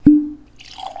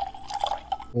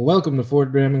Welcome to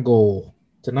Fort Dram and Goal.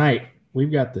 Tonight,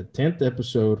 we've got the 10th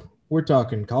episode. We're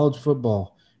talking college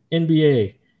football,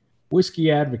 NBA,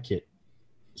 whiskey advocate.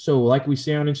 So, like we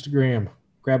say on Instagram,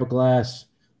 grab a glass,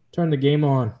 turn the game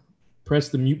on, press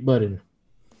the mute button.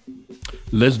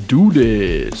 Let's do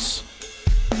this.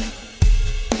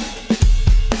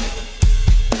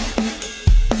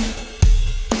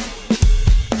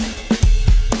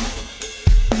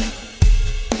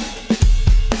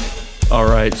 All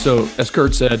right. So, as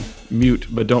Kurt said, mute,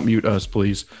 but don't mute us,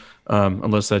 please,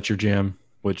 unless that's your jam,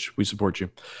 which we support you.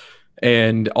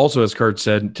 And also, as Kurt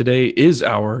said, today is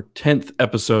our 10th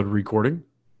episode recording.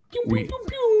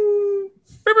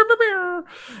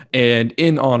 And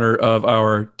in honor of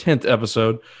our 10th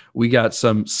episode, we got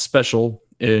some special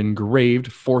engraved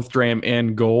fourth dram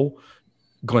and goal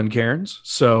Glencairns.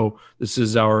 So this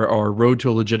is our road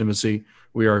to legitimacy.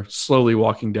 We are slowly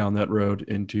walking down that road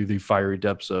into the fiery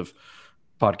depths of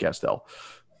podcast hell.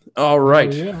 All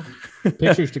right. Oh, yeah.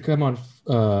 Pictures to come on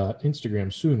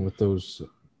Instagram soon with those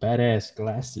badass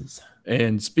glasses.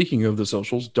 And speaking of the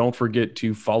socials, don't forget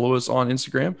to follow us on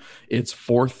Instagram. It's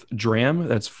Fourth Dram.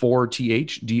 That's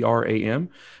 4THDRAM.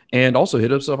 And also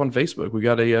hit us up on Facebook. We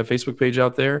got a Facebook page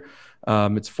out there.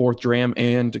 It's Fourth Dram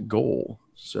and Goal.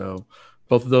 So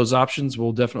both of those options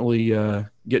will definitely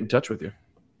get in touch with you.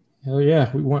 Hell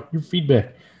yeah. We want your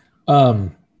feedback.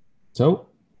 So,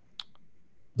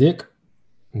 Dick,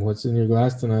 what's in your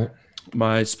glass tonight?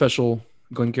 My special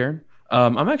Glencairn.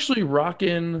 I'm actually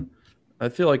rocking... I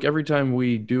feel like every time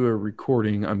we do a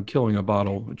recording, I'm killing a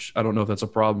bottle, which I don't know if that's a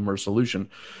problem or a solution.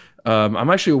 I'm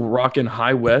actually rocking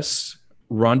High West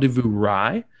Rendezvous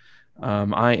Rye.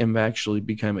 I am actually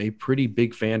become a pretty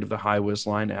big fan of the High West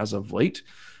line as of late.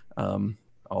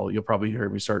 You'll probably hear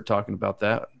me start talking about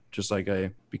that, just like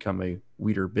I become a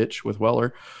weeder bitch with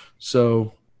Weller.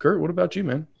 So, Kurt, what about you,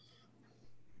 man?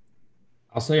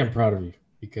 I'll say I'm proud of you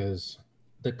because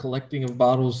the collecting of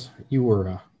bottles,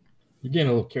 you're getting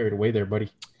a little carried away there, buddy.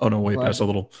 Oh no, wait, pass a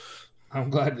little. I'm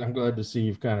glad to see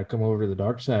you've kind of come over to the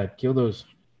dark side. Kill those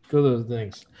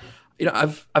things. You know,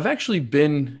 I've actually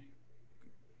been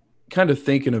kind of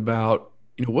thinking about,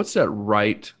 what's that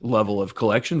right level of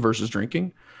collection versus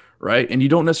drinking, right? And you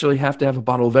don't necessarily have to have a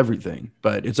bottle of everything,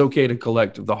 but it's okay to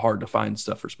collect the hard to find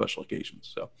stuff for special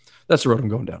occasions. So that's the road I'm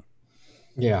going down.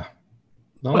 Yeah.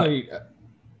 The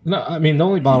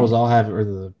only bottles I'll have are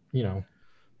the,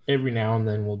 every now and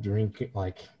then we'll drink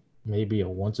like maybe a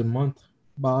once a month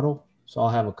bottle. So I'll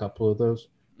have a couple of those.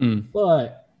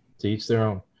 But to each their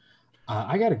own.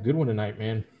 I got a good one tonight,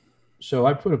 man. So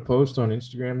I put a post on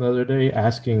Instagram the other day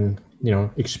asking,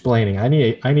 explaining. I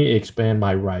need to expand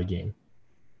my rye game.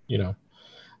 The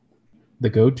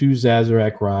go-to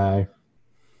Sazerac rye.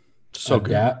 So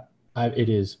good. It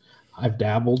is. I've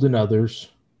dabbled in others.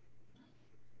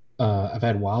 I've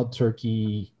had Wild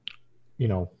Turkey,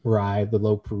 rye, the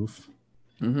low proof.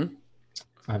 Mm-hmm.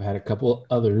 I've had a couple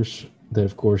others that,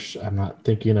 of course, I'm not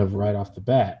thinking of right off the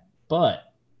bat,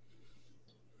 but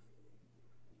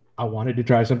I wanted to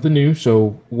try something new,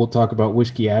 so we'll talk about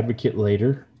Whiskey Advocate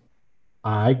later.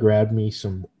 I grabbed me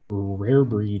some rare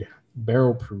breed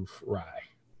barrel proof rye.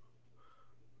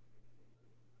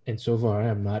 And so far, I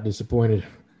am not disappointed.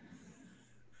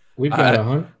 We've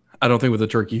got I don't think with the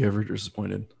turkey ever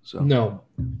disappointed. So no,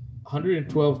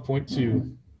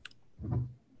 112.2.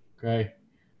 Okay.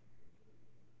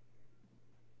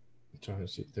 I'm trying to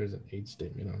see if there's an age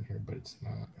statement on here, but it's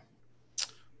not.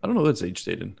 I don't know if that's age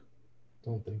stated.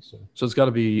 Don't think so. So it's got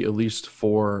to be at least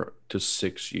 4 to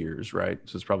 6 years, right?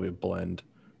 So it's probably a blend.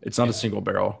 It's not a single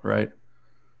barrel, right?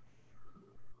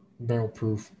 Barrel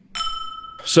proof.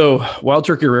 So Wild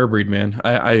Turkey Rare Breed, man.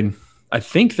 I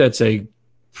think that's a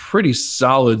pretty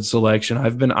solid selection.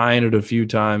 I've been eyeing it a few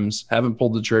times, haven't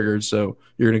pulled the trigger, so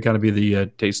you're going to kind of be the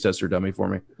taste tester dummy for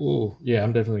me. Oh, yeah,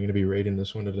 I'm definitely going to be rating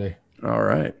this one today. All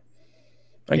right.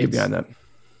 I get behind that.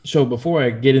 So before I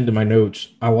get into my notes,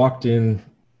 I walked in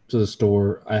to the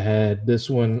store. I had this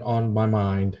one on my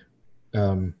mind.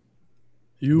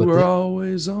 You were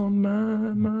always on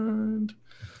my mind.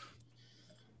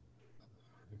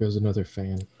 There goes another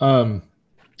fan.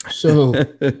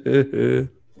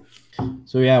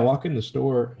 So yeah, I walk in the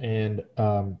store and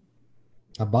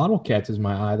a bottle catches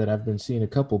my eye that I've been seeing a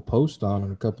couple posts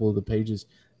on a couple of the pages.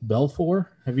 Belfour,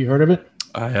 have you heard of it?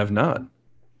 I have not.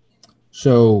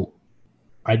 So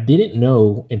I didn't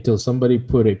know until somebody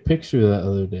put a picture the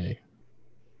other day.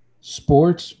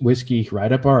 Sports whiskey,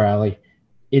 right up our alley.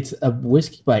 It's a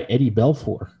whiskey by Eddie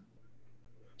Belfour.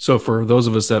 So for those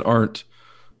of us that aren't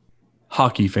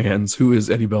hockey fans, who is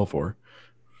Eddie Belfour?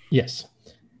 Yes.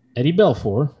 Eddie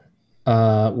Belfour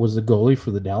was the goalie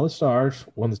for the Dallas Stars,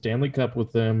 won the Stanley Cup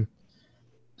with them.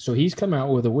 So he's come out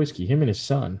with a whiskey, him and his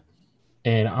son.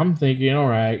 And I'm thinking, all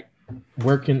right,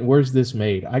 where's this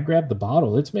made? I grabbed the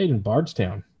bottle. It's made in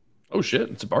Bardstown. Oh shit,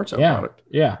 it's a Bardstown Yeah, product.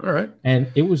 yeah. All right.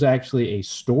 And it was actually a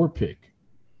store pick.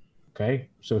 Okay.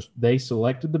 So they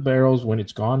selected the barrels. When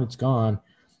it's gone, it's gone.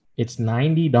 It's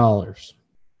 $90,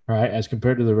 right? As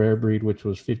compared to the rare breed, which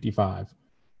was $55.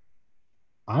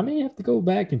 I may have to go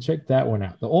back and check that one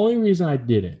out. The only reason I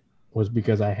didn't was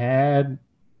because I had,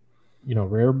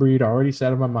 rare breed already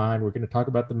set in my mind. We're going to talk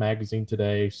about the magazine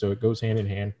today, so it goes hand in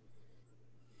hand.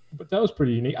 But that was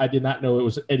pretty unique. I did not know it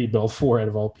was Eddie Belfour out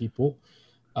of all people.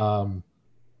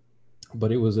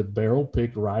 But it was a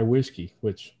barrel-picked rye whiskey,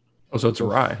 which... Oh, so it's a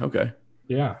rye. Okay.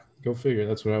 Yeah, go figure.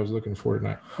 That's what I was looking for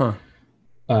tonight. Huh.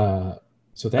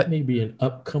 So that may be an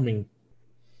upcoming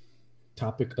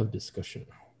topic of discussion.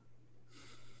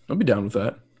 I'll be down with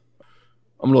that.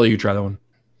 I'm going to let you try that one.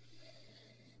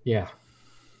 Yeah.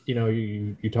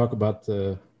 You talk about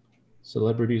the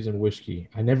celebrities and whiskey.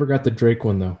 I never got the Drake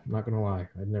one, though. I'm not going to lie.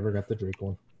 I never got the Drake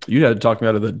one. You had to talk me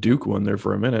out of the Duke one there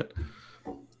for a minute.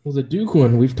 Well, the Duke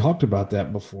one, we've talked about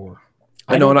that before.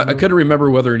 I know, and I couldn't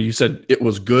remember whether you said it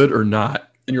was good or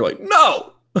not. And you're like,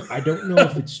 no! I don't know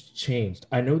if it's changed.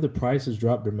 I know the price has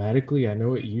dropped dramatically. I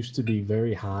know it used to be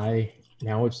very high.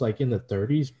 Now it's like in the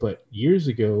 30s. But years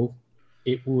ago,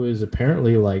 it was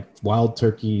apparently like Wild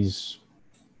Turkey's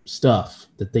stuff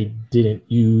that they didn't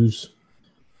use.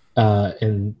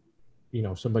 And,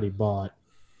 somebody bought.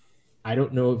 I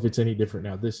don't know if it's any different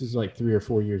now. This is like 3 or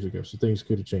 4 years ago. So things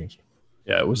could have changed.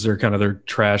 Yeah, was there kind of their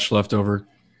trash left over?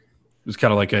 It was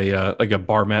kind of like a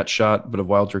bar mat shot, but of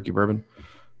Wild Turkey bourbon.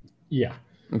 Yeah.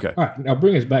 Okay. All right. Now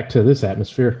bring us back to this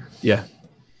atmosphere. Yeah.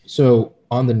 So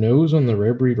on the nose on the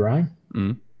rare breed rye,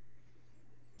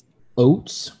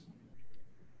 oats,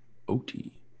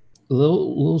 OT, a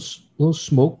little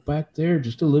smoke back there,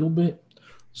 just a little bit.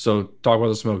 So talk about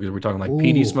the smoke. Are we talking like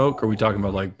peaty smoke, or are we talking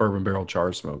about like bourbon barrel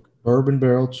char smoke? Bourbon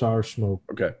barrel char smoke.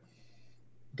 Okay.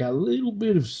 Got a little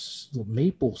bit of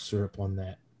maple syrup on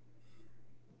that.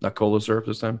 Not cola syrup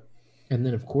this time. And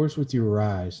then, of course, with your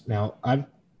ryes. Now,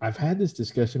 I've had this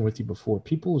discussion with you before.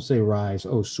 People will say ryes,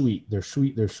 oh, sweet. They're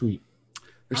sweet. They're sweet.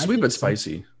 They're sweet but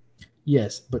spicy.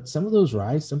 Yes, but some of those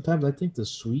ryes, sometimes I think the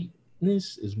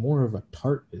sweetness is more of a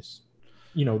tartness.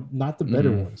 Not the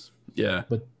better ones. Yeah.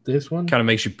 But this one kind of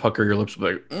makes you pucker your lips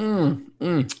with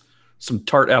like, some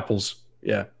tart apples.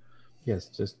 Yeah. Yes,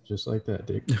 just like that,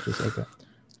 Dick. Just like that.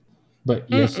 But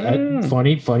yes,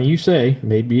 funny you say.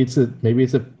 Maybe it's a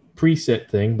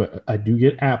preset thing, but I do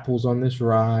get apples on this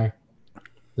rye.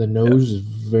 The nose is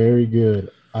very good.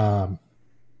 On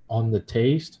the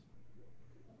taste,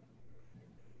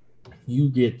 you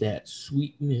get that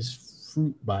sweetness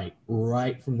fruit bite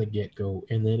right from the get-go,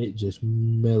 and then it just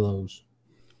mellows.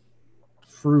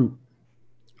 Fruit.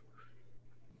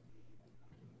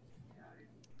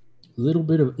 Little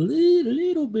bit of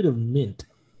mint.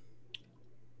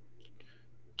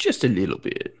 Just a little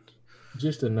bit.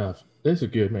 Just enough. This is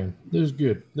good, man. This is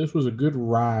good. This was a good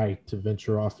rye to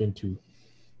venture off into.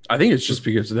 I think it's just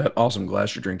because of that awesome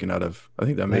glass you're drinking out of. I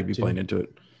think that may be playing into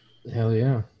it. Hell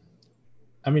yeah.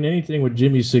 I mean, anything with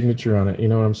Jimmy's signature on it. You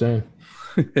know what I'm saying?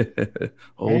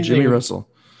 Jimmy Russell.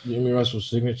 Jimmy Russell's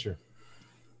signature.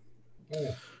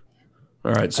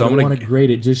 All right. So I don't want to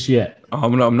grade it just yet.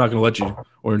 I'm not going to let you.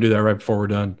 We're going to do that right before we're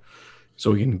done,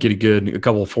 so we can get a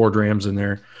couple of 4 drams in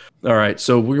there. All right.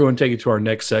 So we're going to take it to our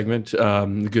next segment.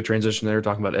 Good transition there,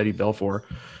 talking about Eddie Belfour,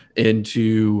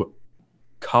 into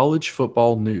college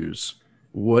football news.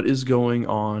 What is going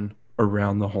on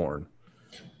around the horn?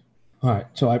 All right.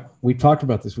 So we talked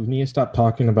about this. We need to stop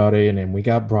talking about A&M. We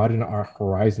got brought into our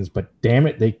horizons, but damn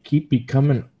it, they keep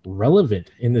becoming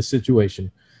relevant in this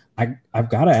situation. I've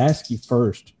got to ask you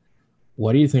first,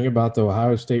 what do you think about the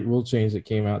Ohio State rule change that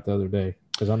came out the other day?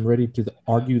 Because I'm ready to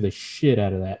argue the shit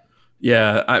out of that.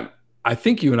 Yeah, I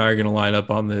think you and I are going to line up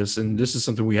on this, and this is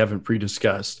something we haven't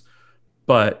pre-discussed,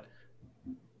 but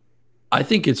I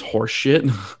think it's horseshit,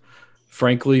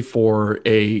 frankly, for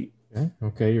a...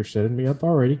 Okay, you're setting me up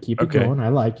already. Keep it going. I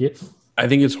like it. I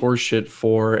think it's horseshit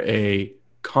for a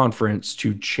conference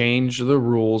to change the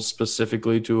rules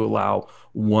specifically to allow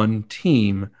one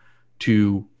team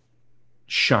to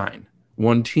shine.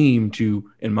 One team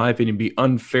to, in my opinion, be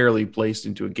unfairly placed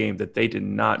into a game that they did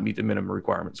not meet the minimum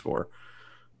requirements for.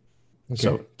 Okay.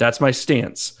 So that's my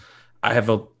stance. I have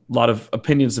a lot of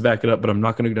opinions to back it up, but I'm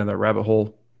not going to go down that rabbit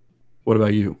hole. What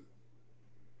about you?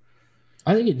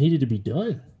 I think it needed to be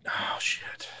done. Oh,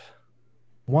 shit.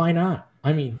 Why not?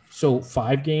 I mean, so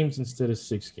 5 games instead of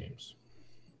 6 games.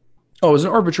 Oh, it was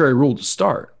an arbitrary rule to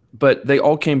start, but they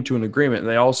all came to an agreement, and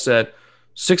they all said,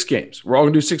 6 games. We're all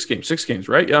gonna do 6 games. 6 games,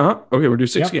 right? Okay, we'll do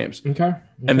 6 Yep. games. Okay.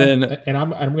 And then and I'm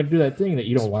going to do that thing that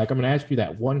you don't like. I'm going to ask you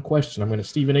that one question. I'm going to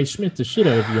Stephen A. Smith the shit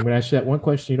out of you. I'm going to ask you that one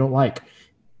question you don't like.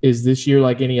 Is this year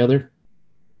like any other?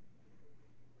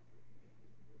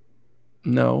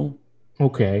 no.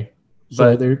 Okay.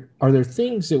 So But are there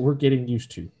things that we're getting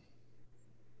used to?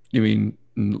 you mean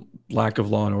lack of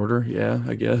law and order? Yeah,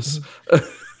 I guess.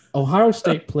 Ohio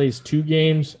State plays 2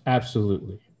 games,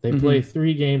 absolutely. They Mhm. play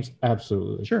 3 games,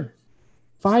 absolutely. Sure.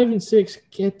 5 and 6,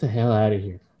 get the hell out of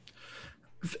here.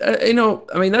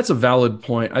 I mean, that's a valid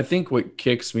point. I think what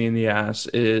kicks me in the ass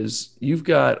is you've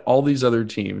got all these other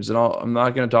teams, and I'm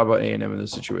not going to talk about A&M in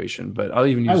this situation, but I'll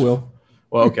even use. I will.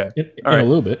 Well, okay. In All right. a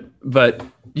little bit. But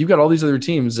you've got all these other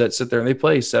teams that sit there and they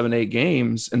play 7, 8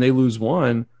 games and they lose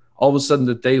one. All of a sudden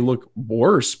that they look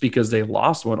worse because they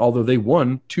lost one, although they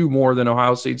won 2 more than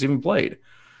Ohio State's even played.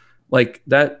 Like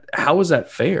that, how is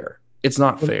that fair? It's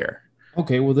not fair.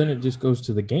 Okay, well then it just goes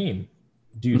to the game.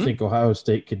 Do you think Ohio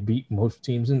State could beat most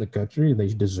teams in the country? They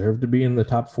deserve to be in the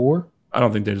top 4? I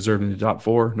don't think they deserve in the top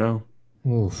 4. No.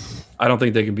 Oof. I don't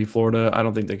think they can beat Florida. I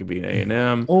don't think they can beat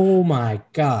A&M. Oh my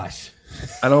gosh.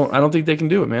 I don't think they can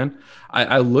do it, man.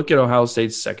 I look at Ohio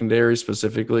State's secondary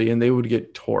specifically, and they would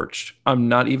get torched. I'm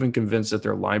not even convinced that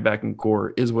their linebacking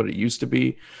core is what it used to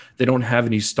be. They don't have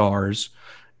any stars.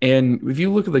 And if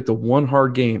you look at like the one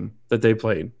hard game that they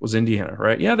played was Indiana,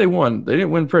 right? Yeah, they won. They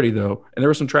didn't win pretty though. And there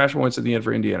were some trash points at the end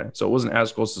for Indiana. So it wasn't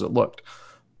as close as it looked.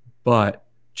 But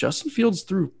Justin Fields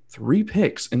threw 3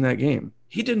 picks in that game.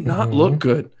 He did not look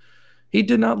good. He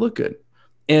did not look good.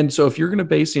 And so if you're going to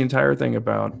base the entire thing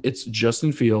about it's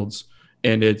Justin Fields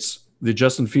and it's the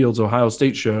Justin Fields Ohio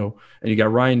State show, and you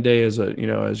got Ryan Day as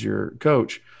as your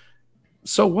coach,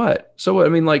 so what? So what? I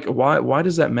mean, like, why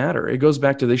does that matter? It goes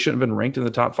back to they shouldn't have been ranked in the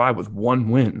top 5 with 1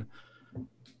 win.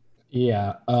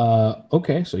 Yeah.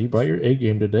 Okay. So you brought your A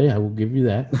game today. I will give you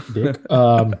that, Dick.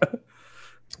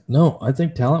 No, I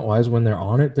think talent wise, when they're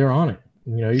on it, they're on it.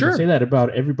 You can say that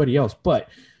about everybody else, but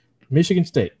Michigan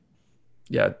State,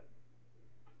 Yeah,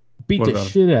 beat the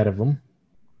shit out of them.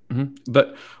 Mm-hmm.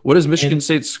 But what is Michigan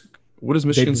State's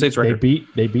record?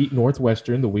 They beat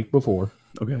Northwestern the week before.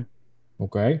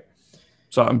 Okay.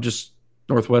 So I'm just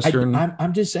Northwestern.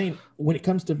 I'm just saying when it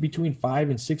comes to between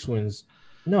 5 and 6 wins,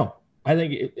 no. I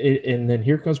think and then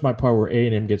here comes my part where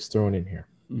A&M gets thrown in here.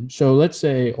 Mm-hmm. So let's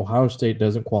say Ohio State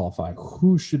doesn't qualify.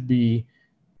 Who should be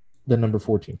the number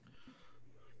 14?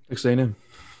 Texas A&M.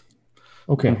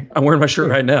 Okay. I'm wearing my shirt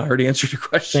right now. I already answered your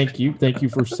question. Thank you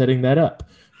for setting that up.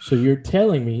 So you're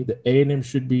telling me that A&M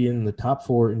should be in the top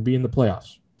 4 and be in the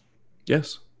playoffs?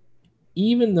 Yes.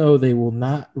 Even though they will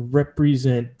not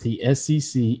represent the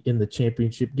SEC in the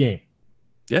championship game?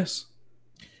 Yes.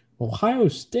 Ohio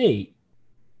State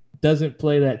doesn't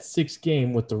play that 6th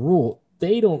game with the rule.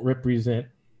 They don't represent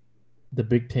the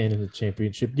Big Ten in the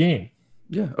championship game.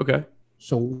 Yeah, okay.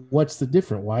 So what's the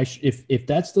difference? Why, if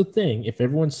that's the thing, if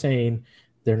everyone's saying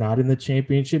they're not in the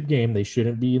championship game, they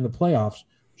shouldn't be in the playoffs.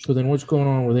 So then what's going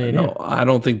on with A&M? No, I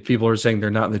don't think people are saying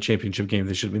they're not in the championship game.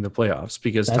 They should be in the playoffs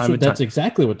because that's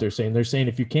exactly what they're saying. They're saying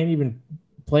if you can't even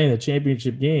play in the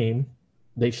championship game,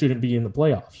 they shouldn't be in the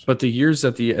playoffs. But the years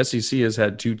that the SEC has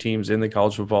had 2 teams in the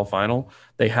college football final,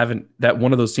 they haven't. That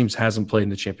one of those teams hasn't played in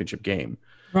the championship game.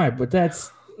 Right, but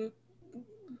that's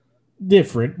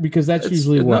different because that's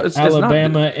usually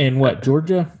Alabama and what,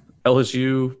 Georgia,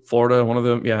 LSU, Florida, one of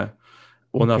them. Yeah,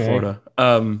 well, not Florida.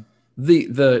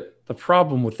 The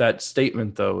problem with that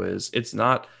statement though is it's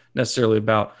not necessarily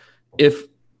about if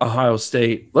Ohio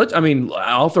State.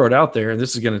 I'll throw it out there, and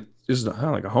this is kind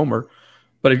of like a homer.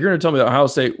 But if you're going to tell me that Ohio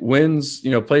State wins,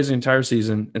 plays the entire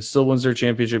season and still wins their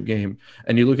championship game,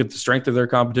 and you look at the strength of their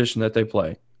competition that they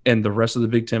play and the rest of the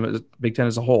Big Ten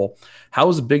as a whole, how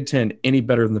is the Big Ten any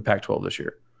better than the Pac-12 this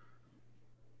year?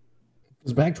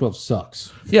 Because Pac-12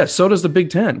 sucks. Yeah, so does the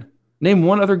Big Ten. Name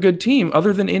one other good team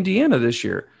other than Indiana this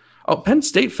year. Oh, Penn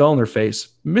State fell on their face.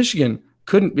 Michigan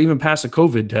couldn't even pass a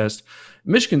COVID test.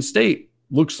 Michigan State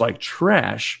looks like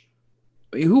trash.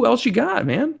 Who else you got,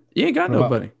 man? You ain't got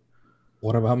nobody.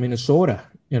 What about Minnesota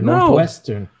and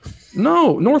Northwestern?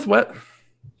 No,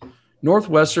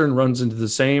 Northwestern runs into the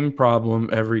same problem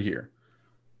every year.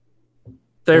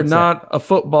 They're not a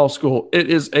football school.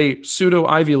 It is a pseudo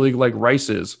Ivy League like Rice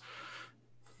is.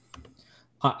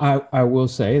 I will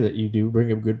say that you do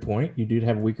bring up a good point. You did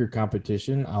have weaker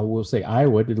competition. I will say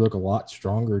Iowa did look a lot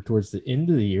stronger towards the end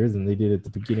of the year than they did at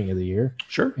the beginning of the year.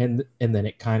 Sure. And then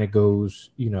it kind of goes,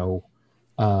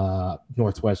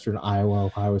 Northwestern, Iowa,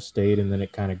 Ohio State, and then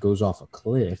it kind of goes off a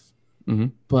cliff. Mm-hmm.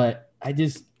 But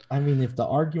if the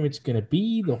argument's going to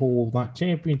be the whole not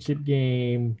championship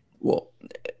game, well,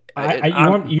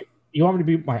 You want me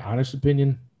to be my honest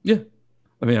opinion? Yeah.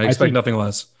 I mean, I expect think nothing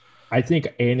less. I think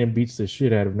A&M beats the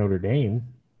shit out of Notre Dame.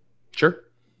 Sure.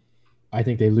 I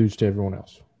think they lose to everyone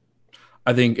else.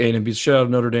 I think A&M beats shit out of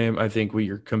Notre Dame. I think we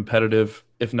are competitive,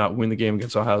 if not win the game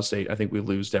against Ohio State. I think we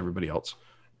lose to everybody else.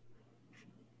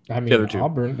 I mean,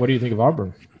 Auburn. What do you think of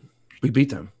Auburn? We beat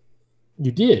them.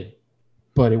 You did,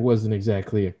 but it wasn't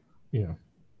exactly It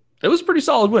was a pretty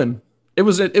solid win. It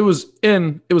was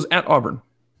at Auburn.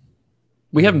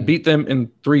 We haven't beat them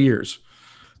in 3 years.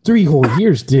 3 whole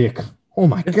years, Dick. Oh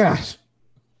my gosh.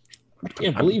 I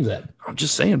can't believe that. I'm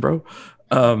just saying, bro.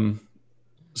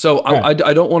 So yeah.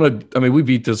 I don't want to. I mean, we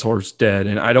beat this horse dead,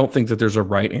 and I don't think that there's a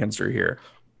right answer here.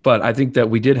 But I think that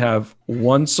we did have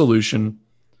one solution,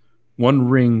 one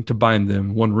ring to bind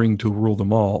them, one ring to rule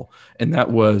them all, and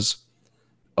that was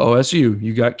OSU.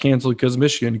 You got canceled because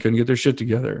Michigan couldn't get their shit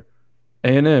together.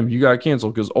 A&M, you got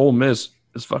canceled because Ole Miss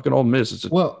is fucking Ole Miss. It's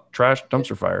a trash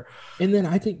dumpster fire. And then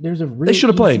I think there's a real they should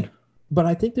have played, but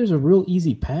I think there's a real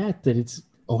easy path that it's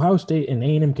Ohio State and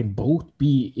A&M can both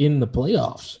be in the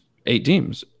playoffs. 8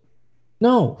 teams.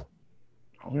 No.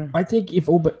 Okay. I think if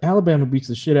Alabama beats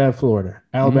the shit out of Florida,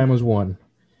 Alabama's 1.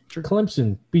 Sure.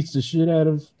 Clemson beats the shit out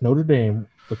of Notre Dame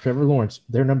with Trevor Lawrence.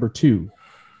 They're number 2.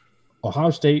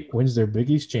 Ohio State wins their Big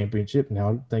East championship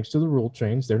now, thanks to the rule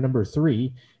change. They're number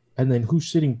 3. And then who's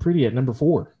sitting pretty at number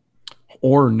 4?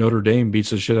 Or Notre Dame beats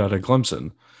the shit out of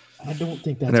Clemson. I don't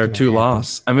think that's. And they're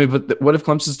 2-loss. I mean, but what if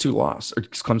Clemson's 2-loss? Or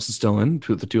is Clemson still in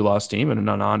to the 2-loss team and a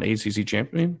non-ACC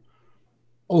champion?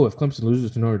 Oh, if Clemson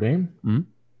loses to Notre Dame? Mm-hmm.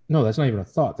 No, that's not even a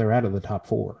thought. They're out of the top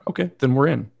 4. Okay, then we're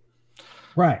in.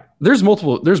 Right. There's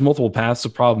multiple paths. The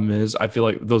problem is I feel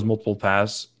like those multiple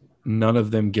paths, none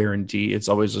of them guarantee. It's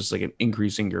always just like an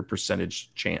increasing your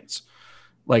percentage chance.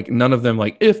 Like none of them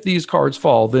like, if these cards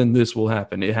fall, then this will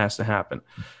happen. It has to happen.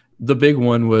 The big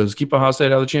one was keep Ohio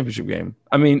State out of the championship game.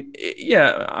 I mean,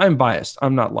 yeah, I'm biased.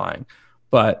 I'm not lying.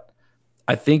 But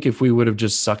I think if we would have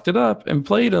just sucked it up and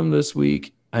played them this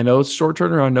week, I know it's short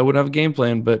turnaround. I know we don't have a game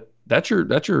plan, but that's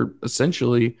your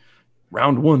essentially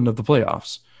round 1 of the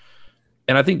playoffs.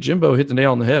 And I think Jimbo hit the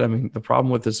nail on the head. I mean, the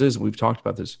problem with this is we've talked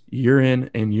about this year in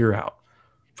and year out.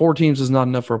 4 teams is not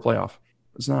enough for a playoff.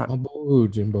 It's not. Oh, boo-hoo,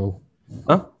 Jimbo.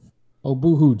 Huh? Oh,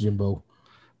 boo-hoo, Jimbo.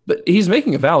 But he's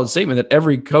making a valid statement that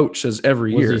every coach says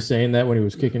every year. Was he saying that when he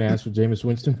was kicking ass with Jameis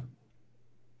Winston?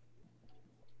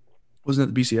 Wasn't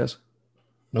it the BCS?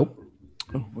 Nope.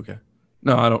 Oh, okay.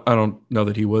 No, I don't know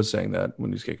that he was saying that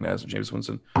when he's kicking ass with Jameis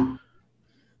Winston.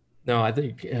 No, I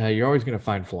think you're always going to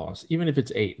find flaws. Even if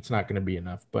it's 8, it's not going to be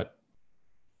enough. But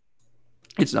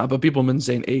it's not. But people have been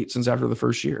saying 8 since after the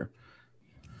first year.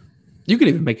 You could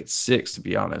even make it 6, to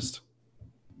be honest.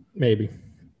 Maybe.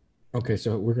 Okay,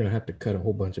 so we're going to have to cut a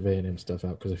whole bunch of A&M stuff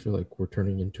out because I feel like we're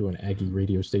turning into an Aggie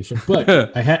radio station. But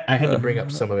I had to bring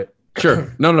up some of it.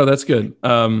 Sure. No, that's good.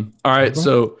 All right,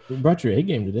 so you brought your A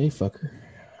game today, fucker.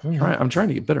 All right, I'm trying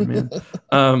to get better, man.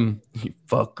 You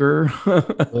fucker.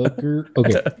 Fucker.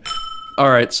 Okay. All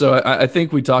right, so I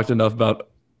think we talked enough about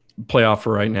playoff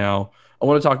for right now. I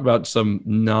want to talk about some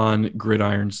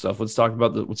non-gridiron stuff. Let's talk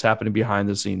about what's happening behind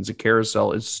the scenes. The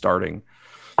carousel is starting.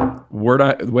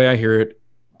 The way I hear it,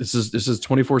 this is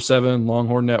 24/7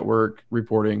 Longhorn Network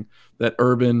reporting that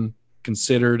Urban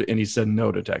considered and he said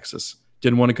no to Texas.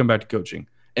 Didn't want to come back to coaching,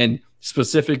 and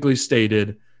specifically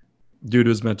stated due to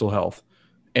his mental health.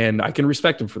 And I can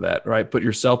respect him for that, right? Put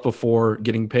yourself before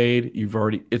getting paid. You've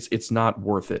already it's not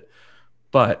worth it.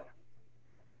 But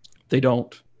they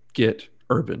don't get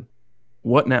Urban.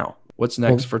 What now? What's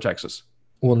next for Texas?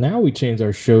 Well, now we change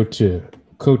our show to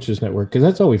Coaches Network because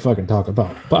that's all we fucking talk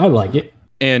about. But I like it.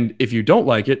 And if you don't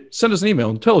like it, send us an email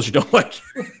and tell us you don't like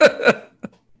it.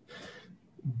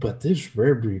 But this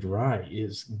rare breed rye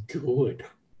is good.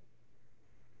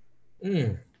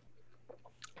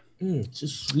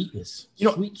 Just sweetness.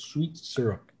 Sweet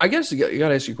syrup. I guess you got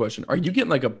to ask you a question. Are you getting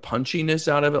like a punchiness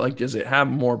out of it? Like, does it have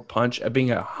more punch at being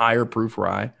a higher proof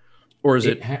rye? Or is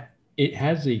it? It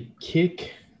has a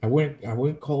kick. I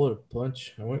wouldn't call it a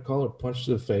punch. I wouldn't call it a punch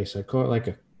to the face. I call it like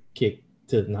a kick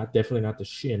to definitely not the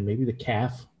shin. Maybe the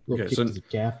calf. Okay, kick so to the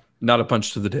calf. Not a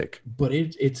punch to the dick. But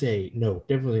it's a no,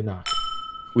 definitely not.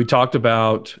 We talked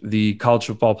about the college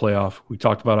football playoff. We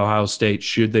talked about Ohio State.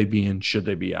 Should they be in? Should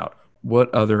they be out?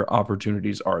 What other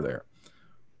opportunities are there?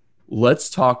 Let's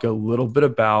talk a little bit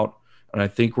about, and I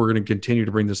think we're going to continue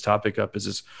to bring this topic up as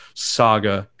this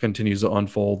saga continues to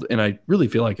unfold, and I really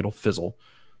feel like it'll fizzle.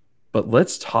 But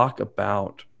let's talk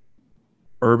about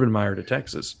Urban Meyer to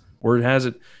Texas. Word has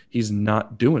it, he's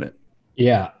not doing it.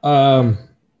 Yeah.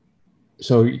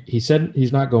 So he said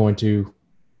he's not going to.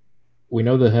 We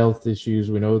know the health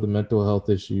issues. We know the mental health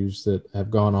issues that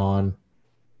have gone on.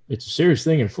 it's a serious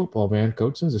thing in football, man.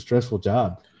 Coaching's a stressful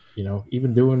job.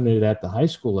 Even doing it at the high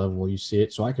school level, you see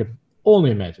it. So I could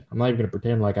only imagine. I'm not even going to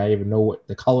pretend like I even know what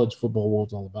the college football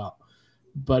world's all about.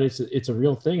 But it's a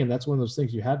real thing, and that's one of those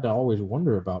things you had to always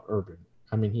wonder about Urban.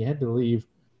 I mean, he had to leave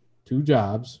 2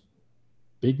 jobs,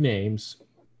 big names.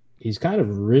 He's kind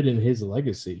of ridden his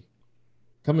legacy.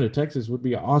 Coming to Texas would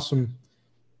be awesome.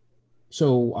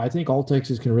 So I think all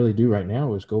Texas can really do right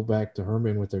now is go back to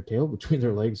Herman with their tail between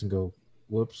their legs and go,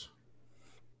 whoops.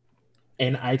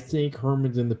 And I think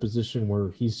Herman's in the position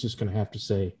where he's just going to have to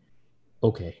say,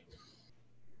 okay.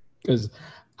 Because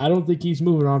I don't think he's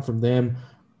moving on from them.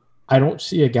 I don't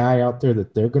see a guy out there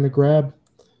that they're going to grab.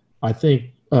 I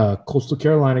think Coastal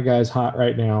Carolina guy is hot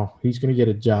right now. He's going to get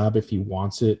a job if he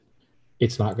wants it.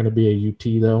 It's not going to be a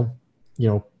UT, though.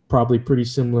 Probably pretty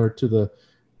similar to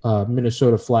the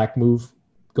Minnesota Flack move,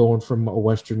 going from a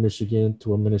Western Michigan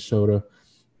to a Minnesota.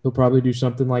 He'll probably do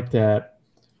something like that.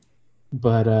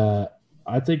 But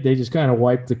I think they just kind of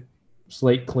wipe the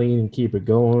slate clean and keep it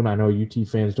going. I know UT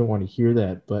fans don't want to hear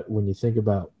that, but when you think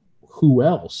about who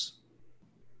else,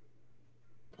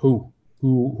 who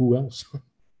else?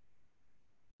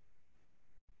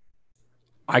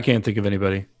 I can't think of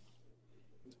anybody.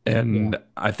 And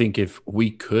I think if we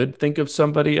could think of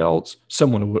somebody else,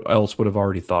 someone else would have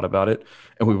already thought about it,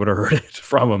 and we would have heard it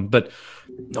from them. But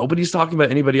nobody's talking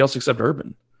about anybody else except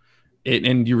Urban.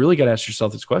 And you really got to ask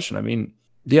yourself this question. I mean,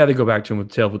 yeah, they go back to him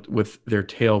with their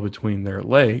tail between their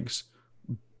legs,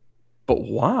 but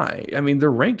why? I mean,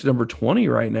 they're ranked number 20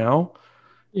 right now.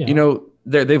 Yeah.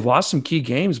 They've lost some key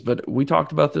games, but we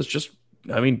talked about this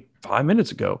 5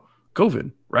 minutes ago.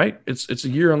 COVID, right? It's a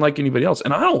year unlike anybody else.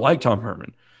 And I don't like Tom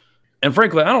Herman. And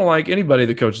frankly, I don't like anybody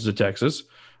that coaches at Texas.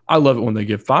 I love it when they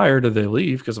get fired or they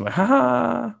leave because I'm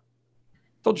like,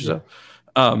 told you so.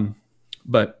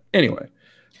 But anyway,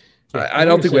 I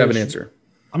don't think we have an answer.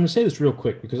 I'm going to say this real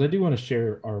quick because I do want to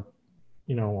share our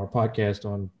podcast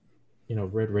on,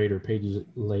 Red Raider pages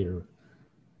later.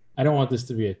 I don't want this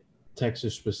to be a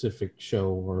Texas-specific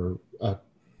show or a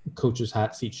coach's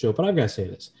hot seat show, but I've got to say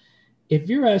this. If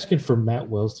you're asking for Matt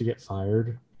Wells to get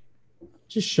fired,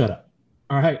 just shut up.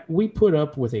 All right, we put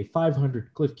up with a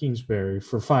 500 Cliff Kingsbury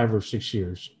for 5 or 6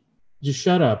 years. Just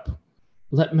shut up.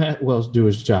 Let Matt Wells do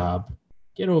his job.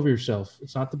 Get over yourself.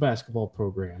 It's not the basketball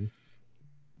program.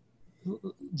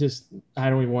 I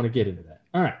don't even want to get into that.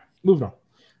 All right, moving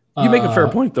on. You make a fair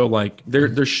point, though. Like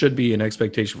there should be an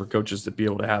expectation for coaches to be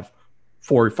able to have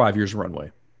 4 or 5 years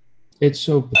runway. It's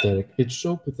so pathetic. It's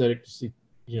so pathetic to see.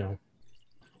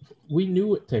 We knew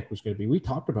what Tech was going to be. We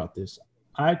talked about this.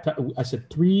 I said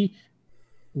 3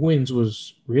 wins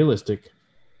was realistic.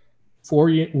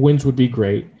 4 wins would be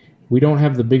great. We don't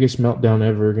have the biggest meltdown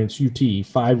ever against UT.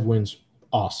 5 wins,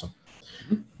 awesome.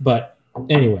 But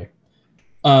anyway,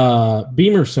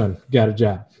 Beamer's son got a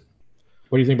job.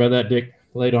 What do you think about that, Dick?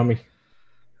 Lay it on me. I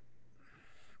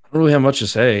don't really have much to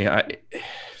say. It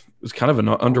was kind of an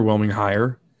underwhelming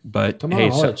hire, but come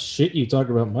on, all that shit you talk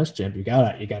about Muschamp, you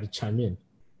got to chime in.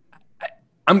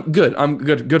 I'm good.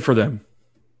 Good for them.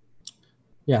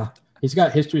 Yeah, he's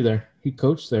got history there. He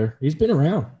coached there. He's been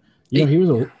around. He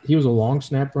was a long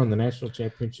snapper on the national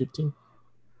championship team.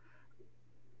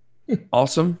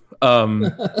 Awesome.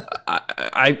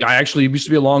 I actually used to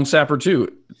be a long snapper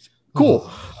too.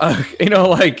 Cool.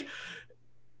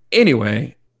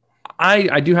 Anyway,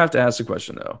 I do have to ask a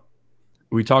question though.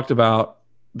 We talked about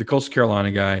the Coastal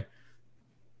Carolina guy.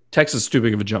 Texas is too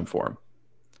big of a jump for him.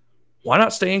 Why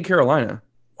not stay in Carolina?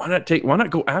 Why not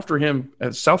go after him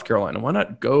at South Carolina? Why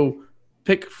not go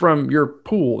pick from your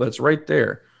pool that's right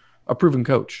there? A proven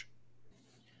coach.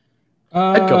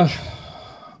 Head coach.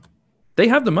 They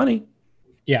have the money.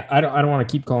 Yeah, I don't want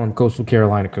to keep calling him Coastal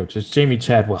Carolina coach. It's Jamie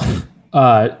Chadwell.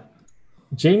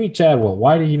 Jamie Chadwell,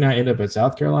 why did he not end up at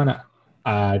South Carolina?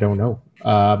 I don't know.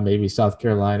 Maybe South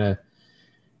Carolina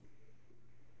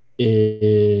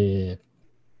is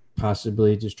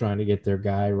possibly just trying to get their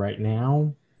guy right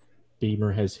now.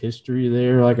 Beamer has history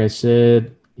there. Like I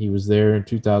said, he was there in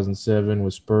 2007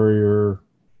 with Spurrier.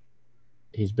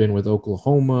 He's been with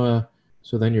Oklahoma.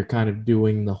 So then you're kind of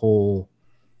doing the whole,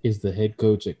 is the head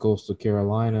coach at Coastal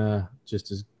Carolina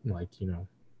just as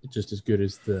just as good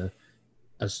as the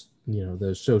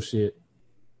associate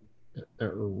or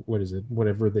what is it?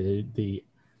 Whatever the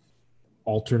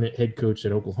alternate head coach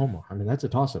at Oklahoma. I mean, that's a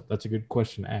toss-up. That's a good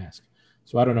question to ask.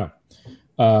 So I don't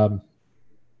know.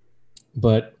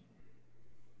 But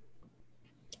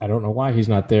I don't know why he's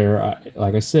not there.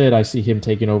 Like I said, I see him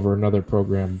taking over another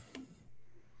program,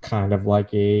 kind of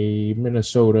like a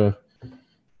Minnesota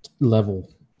level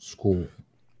school.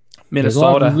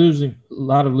 Minnesota There's a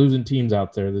lot of losing teams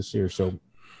out there this year. So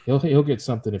He'll get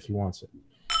something if he wants it.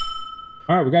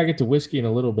 All right, we gotta get to whiskey in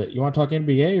a little bit. You want to talk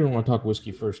NBA or want to talk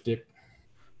whiskey first, Dick?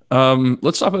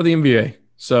 Let's talk about the NBA.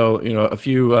 So, a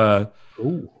few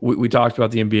Ooh. we talked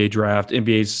about the NBA draft.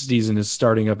 NBA season is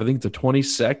starting up. I think the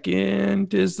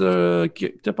 22nd is the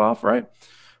tip off, right?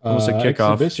 Almost a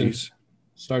kickoff. Jeez.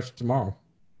 Starts tomorrow.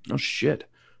 Oh shit.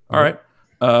 All right.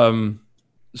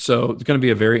 So it's going to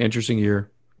be a very interesting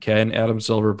year. Can Adam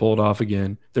Silver pull it off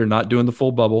again? They're not doing the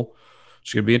full bubble.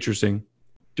 It's going to be interesting.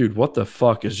 Dude, what the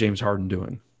fuck is James Harden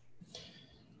doing?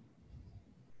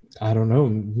 I don't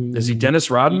know. Is he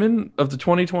Dennis Rodman of the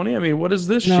 2020? I mean, what is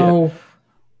this shit?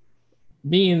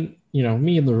 Me and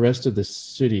the rest of the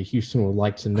city of Houston would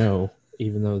like to know,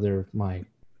 even though they're my,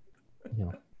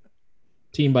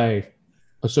 team by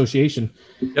association.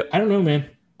 Yep. I don't know, man.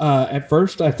 At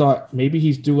first, I thought maybe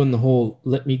he's doing the whole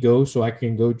 "let me go so I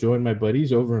can go join my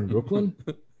buddies over in Brooklyn."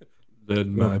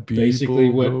 Then my basically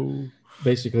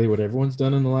what everyone's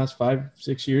done in the last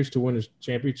 5-6 years to win a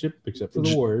championship, except for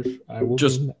the Warriors. I will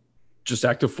just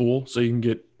act a fool so you can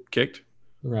get kicked.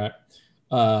 Right.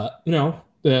 The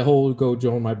whole go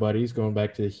join my buddies, going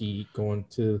back to the Heat, going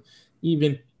to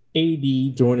even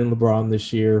AD joining LeBron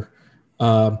this year.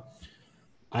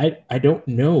 I don't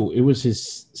know. It was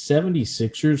his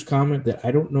 76ers comment that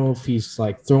I don't know if he's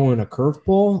like throwing a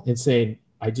curveball and saying,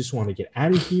 I just want to get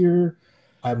out of here.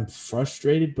 I'm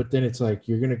frustrated. But then it's like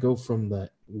you're going to go from the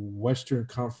Western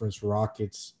Conference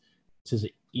Rockets to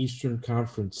the Eastern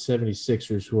Conference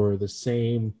 76ers, who are the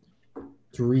same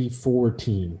 3-4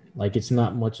 team. Like, it's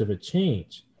not much of a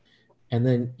change. And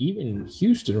then even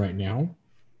Houston right now,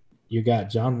 you got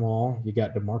John Wall, you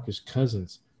got DeMarcus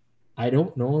Cousins. I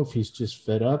don't know if he's just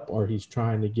fed up or he's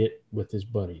trying to get with his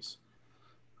buddies.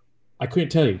 I couldn't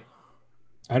tell you.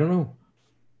 I don't know.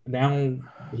 Now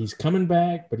he's coming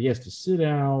back, but he has to sit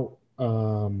out. I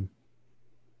don't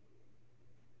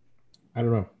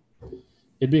know.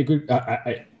 It'd be a good.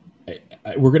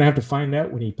 We're gonna have to find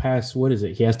out when he passes. What is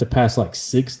it? He has to pass like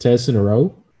 6 tests in a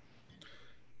row.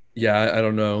 Yeah, I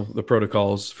don't know the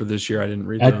protocols for this year. I didn't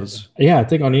read those. I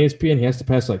think on ESPN he has to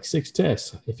pass like 6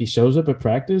 tests. If he shows up at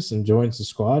practice and joins the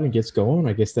squad and gets going,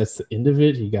 I guess that's the end of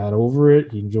it. He got over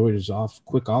it. He enjoyed his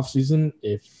quick off season.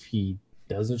 If he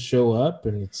doesn't show up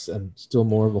and it's still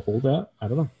more of a holdout, I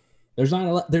don't know. There's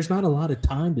not a lot of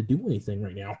time to do anything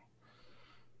right now.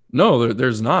 No,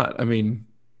 there's not. I mean,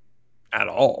 at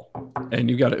all. And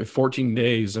you got it 14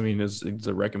 days. I mean, it's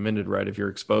a recommended, right? If you're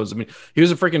exposed. I mean, he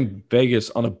was in freaking Vegas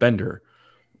on a bender.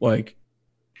 Like,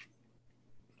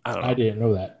 I don't know. I didn't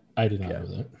know that. I did not know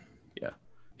that.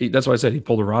 Yeah. That's why I said he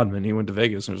pulled a Rodman. He went to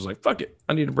Vegas and was like, fuck it.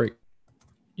 I need a break.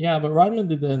 Yeah, but Rodman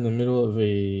did that in the middle of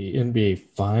a NBA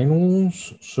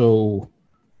Finals. So,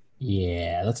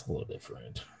 yeah, that's a little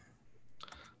different.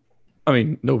 I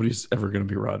mean, nobody's ever going to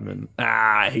be Rodman.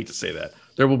 I hate to say that.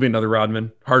 There will be another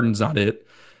Rodman. Harden's not it.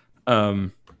 Yeah,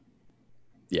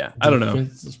 I don't know.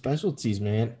 Specialties,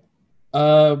 man.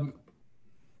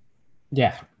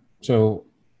 Yeah. So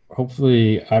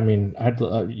hopefully, I mean,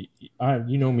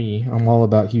 you know me, I'm all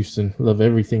about Houston. Love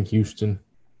everything Houston.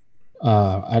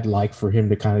 I'd like for him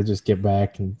to kind of just get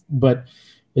back, but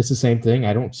it's the same thing.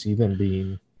 I don't see them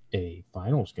being a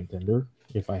finals contender,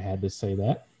 if I had to say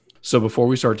that. So before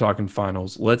we start talking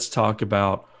finals, let's talk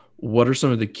about what are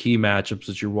some of the key matchups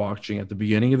that you're watching at the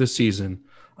beginning of the season.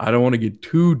 I don't want to get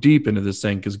too deep into this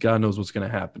thing because God knows what's going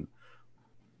to happen.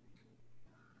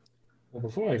 Well,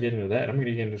 before I get into that, I'm going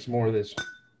to get into some more of this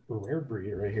rare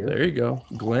breed right here. There you go.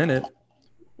 Glenn.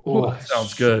 Oh,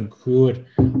 sounds good. Good.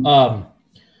 All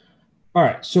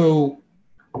right. So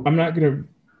I'm not going to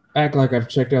act like I've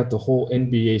checked out the whole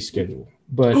NBA schedule,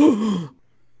 but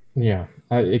yeah,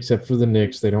 except for the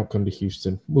Knicks. They don't come to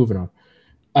Houston. Moving on.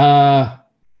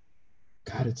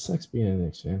 God, it sucks being a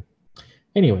Knicks fan.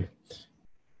 Anyway,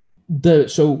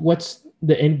 so what's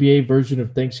the NBA version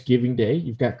of Thanksgiving Day?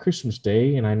 You've got Christmas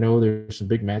Day, and I know there's some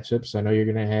big matchups. I know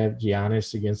you're going to have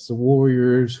Giannis against the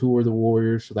Warriors. Who are the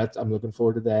Warriors? So I'm looking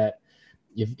forward to that.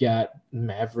 You've got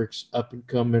Mavericks up and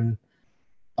coming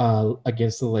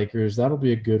against the Lakers. That'll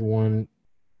be a good one.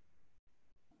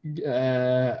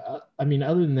 I mean,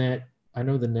 other than that, I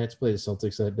know the Nets play the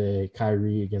Celtics that day.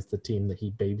 Kyrie against the team that he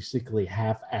basically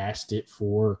half-assed it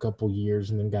for a couple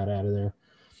years and then got out of there.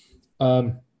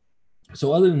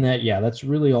 So other than that, yeah, that's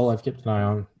really all I've kept an eye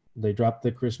on. They dropped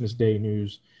the Christmas Day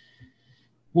news.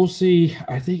 We'll see.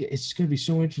 I think it's going to be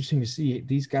so interesting to see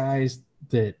these guys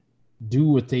that do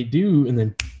what they do and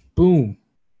then boom,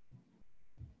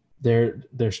 they're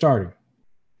starting.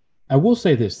 I will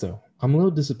say this, though. I'm a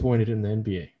little disappointed in the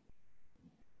NBA.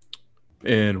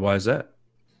 And why is that?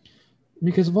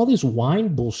 Because of all this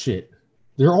wine bullshit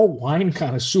they're all wine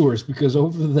connoisseurs because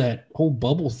over that whole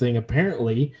bubble thing,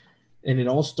 apparently, and it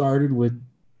all started with,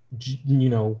 Giannis?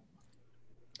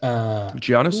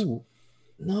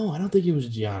 No, I don't think it was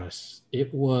Giannis.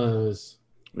 It was.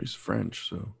 He's French,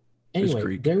 so.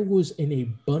 Anyway, there was an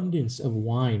abundance of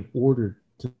wine ordered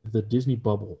to the Disney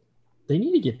bubble. They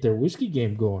need to get their whiskey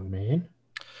game going, man.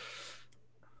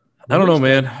 I don't know,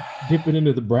 man. Dip it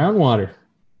into the brown water.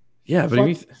 Yeah,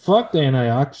 but fuck the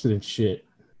antioxidant shit.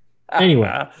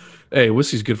 Anyway, hey,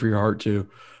 whiskey's good for your heart too.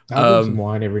 I'll drink some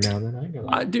wine every now and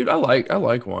then. Dude, I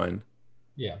like wine.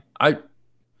 Yeah. All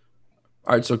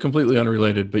right, so completely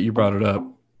unrelated, but you brought it up.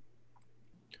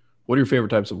 What are your favorite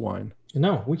types of wine?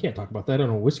 No, we can't talk about that on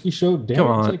a whiskey show. Damn, come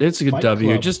on, it's a good W.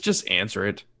 Club. Just answer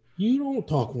it. You don't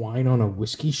talk wine on a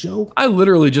whiskey show. I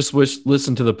literally just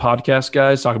listened to the podcast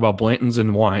guys talk about Blanton's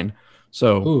and wine.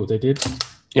 So, they did.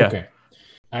 Yeah. Okay.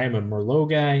 I am a Merlot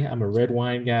guy. I'm a red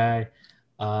wine guy.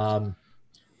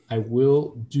 I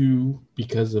will do,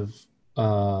 because of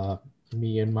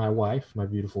me and my wife, my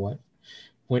beautiful wife,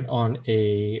 went on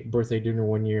a birthday dinner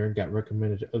one year and got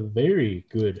recommended a very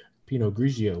good Pinot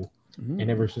Grigio.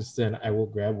 And ever since then, I will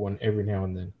grab one every now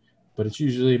and then. But it's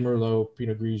usually Merlot,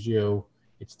 Pinot Grigio.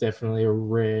 It's definitely a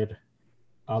red.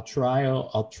 I'll try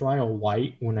a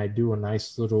white when I do a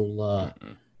nice little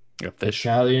fish.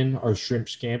 Italian or shrimp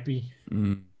scampi,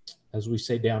 as we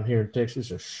say down here in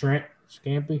Texas, a shrimp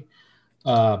scampi.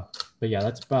 But yeah,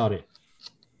 that's about it.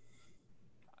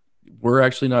 We're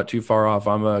actually not too far off.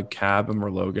 I'm a Cab and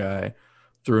Merlot guy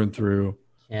through and through.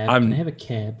 Can I have a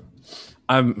cab?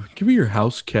 Give me your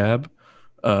house cab.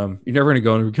 You're never gonna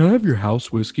go in. Can I have your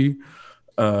house whiskey?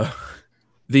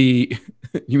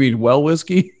 You mean well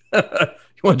whiskey?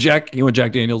 you want Jack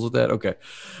Daniels with that? Okay.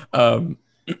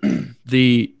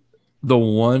 The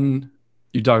one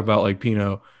you talk about, like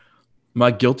Pinot,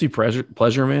 my guilty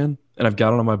pleasure, man, and I've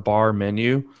got it on my bar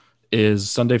menu, is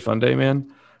Sunday Funday,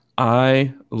 man.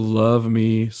 I love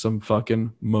me some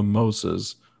fucking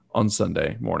mimosas on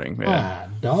Sunday morning,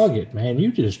 man. Dog it, man.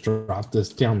 You just dropped us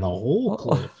down the whole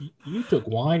cliff. You took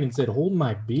wine and said, hold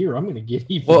my beer. I'm going to get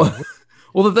even.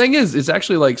 Well, the thing is, it's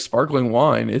actually like sparkling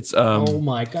wine. It's oh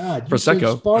my God. You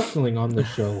Prosecco. said sparkling on the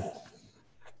show.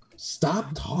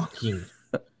 Stop talking.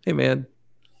 Hey, man.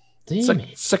 Damn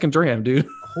it. Second dram, dude.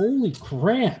 Holy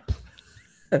crap.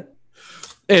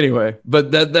 Anyway,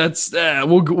 but that's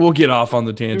we'll get off on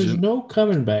the tangent. There's no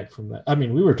coming back from that. I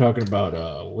mean, we were talking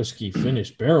about whiskey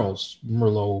finished barrels,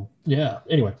 Merlot. Yeah.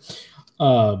 Anyway,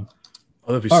 that'd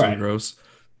be so gross.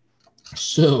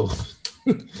 So,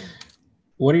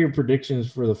 what are your predictions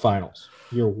for the finals?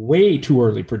 Your way too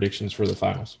early predictions for the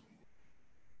finals.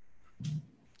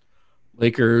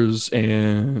 Lakers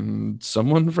and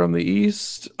someone from the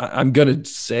East. I'm gonna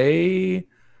say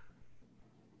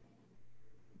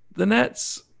the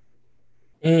Nets.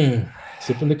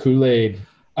 Sipping the Kool-Aid.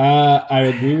 I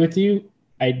agree with you.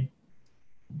 I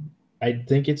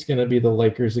think it's going to be the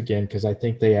Lakers again because I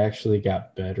think they actually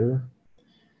got better.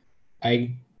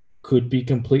 I could be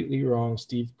completely wrong.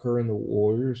 Steve Kerr and the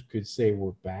Warriors could say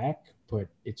we're back, but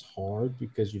it's hard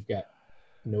because you've got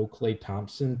no Klay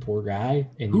Thompson, poor guy.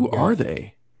 And who are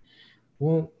they?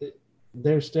 Well,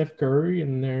 they're Steph Curry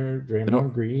and they're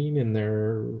Draymond Green and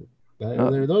they're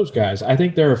those guys. I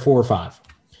think they're a 4 or 5.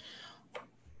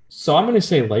 So I'm going to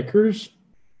say Lakers.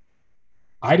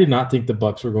 I did not think the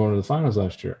Bucks were going to the finals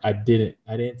last year. I didn't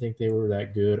think they were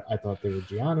that good. I thought they were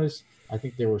Giannis. I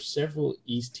think there were several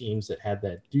East teams that had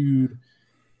that dude,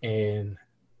 and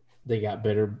they got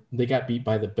better. They got beat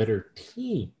by the better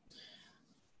team.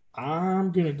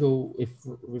 I'm going to go, if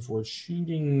we're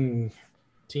shooting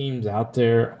teams out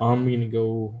there, I'm going to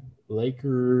go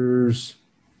Lakers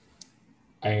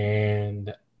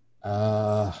and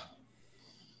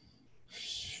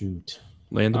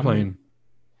land the plane.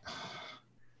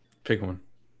 Pick one.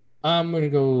 I'm going to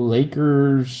go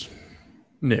Lakers.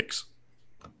 Knicks.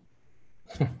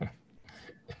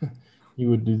 You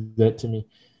would do that to me.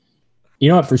 You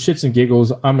know what? For shits and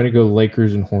giggles, I'm going to go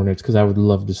Lakers and Hornets because I would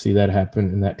love to see that happen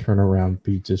and that turnaround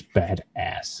be just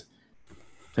badass.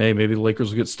 Hey, maybe the Lakers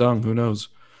will get stung. Who knows?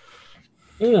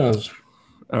 Who knows?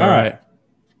 All right.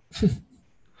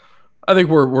 I think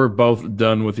we're both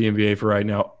done with the NBA for right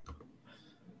now.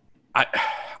 I'm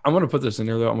going to put this in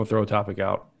there, though. I'm going to throw a topic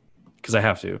out because I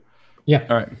have to. Yeah.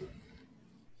 All right.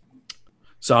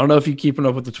 So I don't know if you're keeping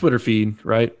up with the Twitter feed,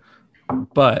 right?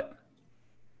 But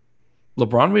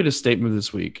LeBron made a statement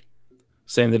this week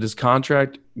saying that his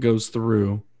contract goes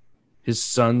through his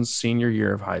son's senior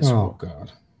year of high school. Oh,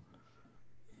 God.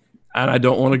 And I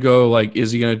don't want to go like,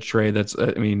 is he going to trade? Is he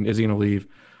going to leave?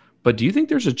 But do you think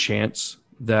there's a chance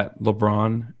that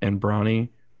LeBron and Bronny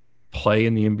play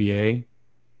in the NBA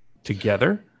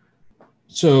together.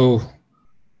 So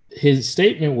his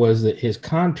statement was that his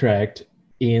contract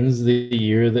ends the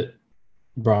year that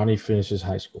Bronny finishes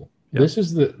high school. Yep. This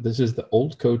is the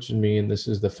old coach in me, and this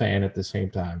is the fan at the same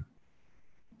time.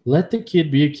 Let the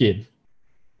kid be a kid.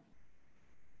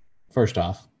 First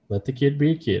off, let the kid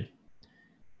be a kid.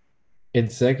 And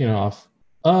second off,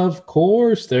 of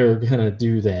course they're gonna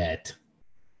do that.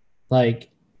 Like,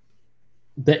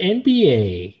 the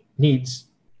NBA needs,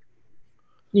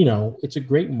 it's a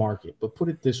great market, but put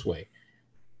it this way.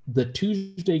 The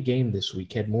Tuesday game this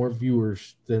week had more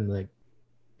viewers than the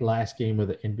last game of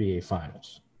the NBA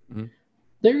Finals. Mm-hmm.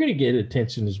 They're going to get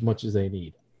attention as much as they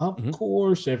need. Of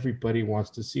course, everybody wants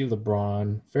to see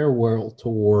LeBron farewell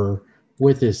tour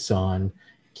with his son,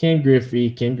 Ken Griffey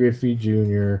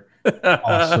Jr.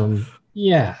 Awesome.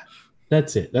 Yeah,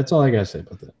 that's it. That's all I got to say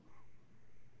about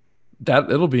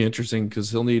that. It'll be interesting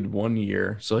because he'll need 1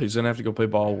 year. So he's going to have to go play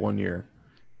ball 1 year.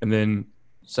 And then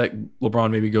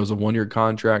LeBron maybe goes a 1 year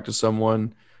contract to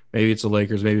someone. Maybe it's the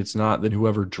Lakers, maybe it's not. Then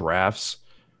whoever drafts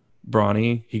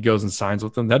Bronny, he goes and signs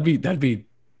with them. That'd be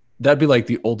like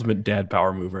the ultimate dad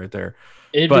power move right there.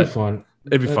 It'd be fun.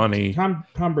 It'd be funny.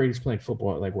 Tom Brady's playing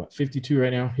football at 52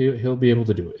 right now. He'll be able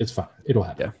to do it. It's fine. It'll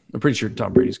happen. Yeah, I'm pretty sure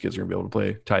Tom Brady's kids are gonna be able to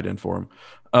play tight end for him.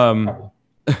 All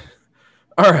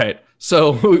right,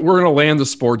 so we're gonna land the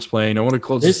sports plane. I want to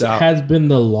close this out. This has been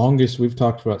the longest we've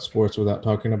talked about sports without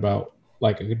talking about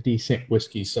like a decent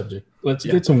whiskey subject. Let's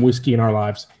get some whiskey in our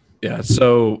lives. Yeah.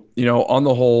 So, on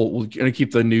the whole, we're going to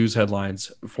keep the news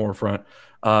headlines forefront.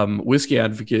 Whiskey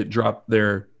Advocate dropped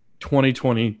their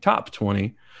 2020 top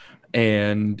 20,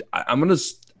 and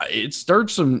it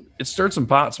stirred some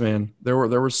pots, man. There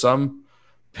were some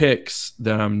picks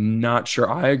that I'm not sure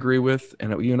I agree with,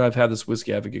 and you and I've had this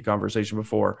Whiskey Advocate conversation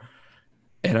before,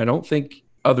 and I don't think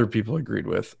other people agreed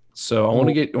with. So I want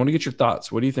to get your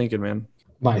thoughts. What are you thinking, man?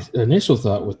 My initial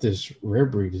thought with this rare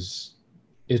breed is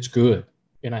it's good.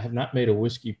 And I have not made a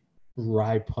whiskey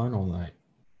rye pun all night.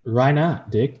 Rye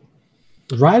not, Dick.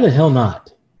 Rye the hell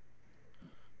not.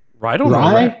 Rye don't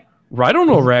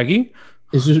know, Raggy.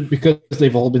 Is it because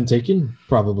they've all been taken?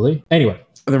 Probably. Anyway.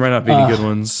 There might not be any good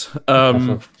ones.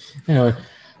 Anyway.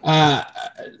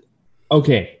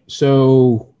 Okay.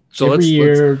 So every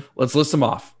year. Let's list them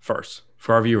off first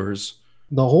for our viewers.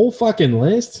 The whole fucking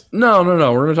list? No. We're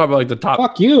going to talk about like the top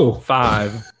Fuck you.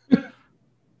 5.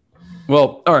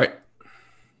 Well, all right.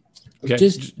 Okay,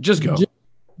 just go.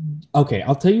 Okay,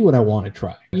 I'll tell you what I want to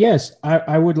try. Yes,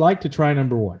 I would like to try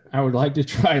number 1. I would like to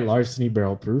try Larceny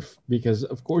Barrel Proof because,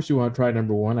 of course, you want to try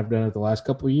number 1. I've done it the last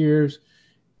couple of years.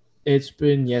 It's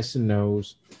been yes and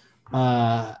no's.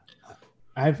 I've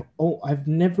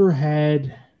never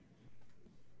had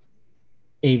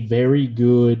a very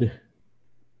good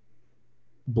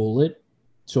bullet,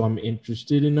 so I'm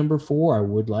interested in number 4. I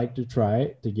would like to try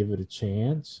it to give it a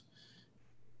chance.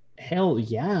 Hell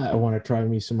yeah, I want to try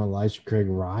me some Elijah Craig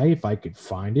rye if I could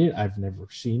find it. I've never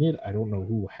seen it. I don't know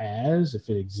who has. If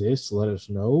it exists, let us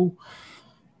know.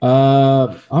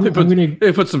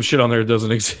 They put some shit on there that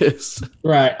doesn't exist.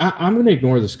 Right. I'm going to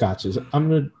ignore the scotches. I'm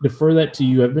going to defer that to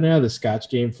you. I've been out of the scotch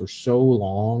game for so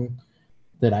long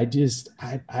that I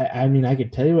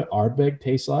could tell you what Ardbeg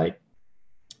tastes like.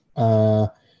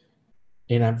 And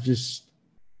I'm just...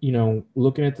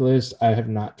 looking at the list, I have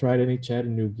not tried any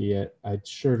Chattanooga yet. I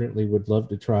certainly would love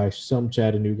to try some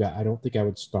Chattanooga. I don't think I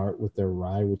would start with their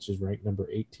rye, which is ranked number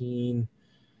 18.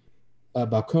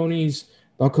 Balcones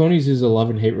is a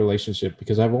love and hate relationship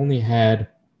because I've only had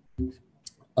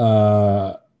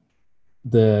the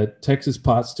Texas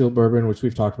Pot Still Bourbon, which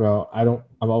we've talked about.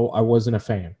 I wasn't a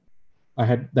fan.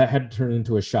 That had to turn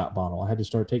into a shot bottle. I had to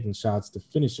start taking shots to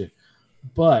finish it.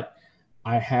 But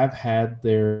I have had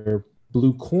their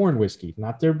Blue Corn whiskey,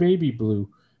 not their baby blue,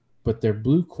 but their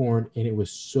Blue Corn, and it was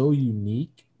so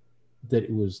unique that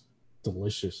it was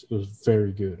delicious. It was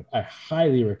very good. I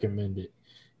highly recommend it.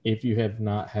 If you have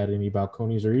not had any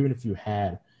Balcones, or even if you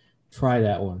had, try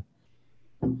that one.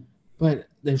 But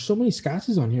there's so many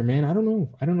scotches on here, man. I don't know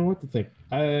what to think.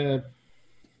 1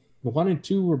 and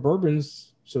 2 were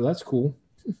bourbons, so that's cool.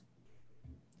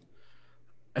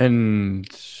 And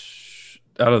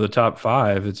out of the top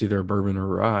 5, it's either a bourbon or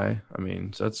rye. I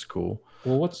mean, so that's cool.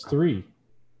 Well, what's 3?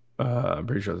 I'm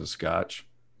pretty sure it's a scotch.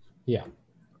 Yeah.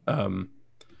 So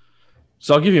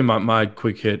I'll give you my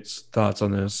quick hits thoughts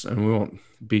on this, and we won't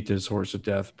beat this horse to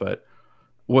death. But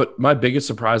what my biggest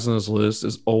surprise on this list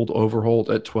is Old Overholt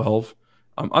at 12.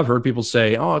 I've heard people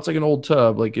say, "Oh, it's like an old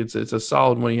tub. Like it's a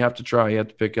solid one. You have to try. You have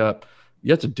to pick up.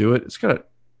 You have to do it." It's got a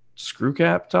screw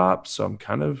cap top, so I'm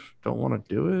kind of don't want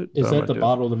to do it. Is that the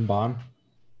bottled and bond?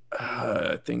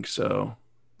 I think so.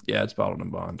 Yeah, it's bottled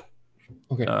and bond.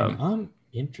 Okay, and I'm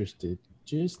interested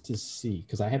just to see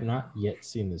because I have not yet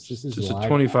seen this. This is just a live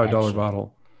 $25 action.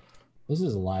 bottle. This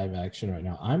is live action right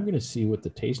now. I'm going to see what the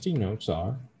tasting notes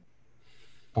are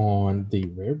on the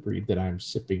rare breed that I'm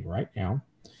sipping right now.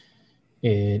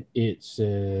 And it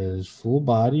says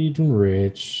full-bodied and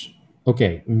rich.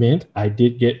 Okay, mint. I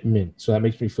did get mint, so that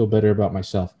makes me feel better about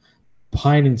myself.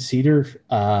 Pine and cedar,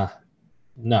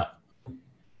 no.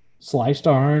 Sliced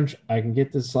orange, I can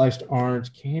get the sliced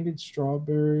orange. Candied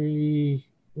strawberry,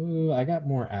 I got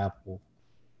more apple.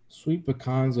 Sweet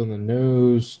pecans on the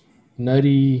nose.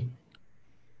 Nutty,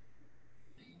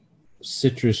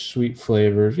 citrus, sweet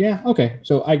flavors. Yeah, okay,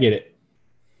 so I get it.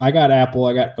 I got apple,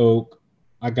 I got oak,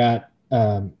 I got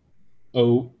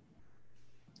oat.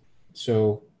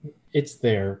 So it's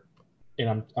there.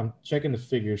 And I'm checking the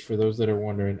figures for those that are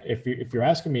wondering. If you're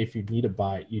asking me if you need to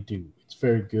buy it, you do. It's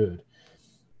very good.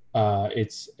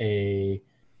 It's a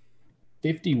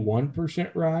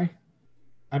 51% rye,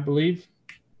 I believe.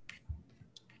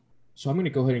 So I'm going to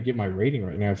go ahead and give my rating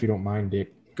right now, if you don't mind,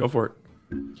 Dick. Go for it.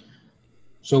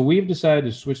 So we've decided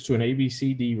to switch to an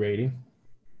ABCD rating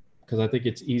because I think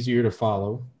it's easier to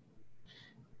follow.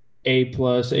 A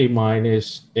plus, A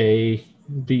minus, A,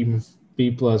 B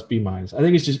plus, B minus. I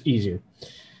think it's just easier.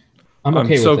 I'm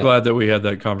okay so with that. glad that we had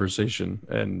that conversation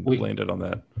and landed on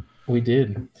that. We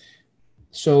did.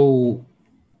 So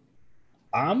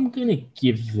I'm going to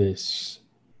give this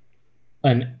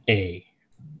an A.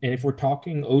 And if we're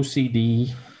talking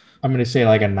OCD, I'm going to say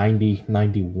like a 90,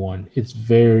 91. It's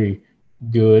very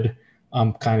good.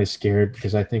 I'm kind of scared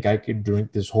because I think I could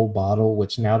drink this whole bottle,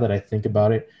 which now that I think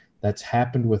about it, that's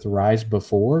happened with Rise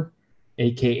before,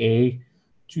 a.k.a.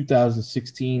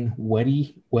 2016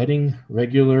 wedding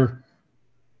regular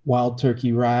wild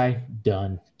turkey rye.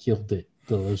 Done. Killed it.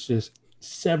 Delicious.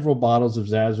 Several bottles of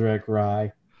Sazerac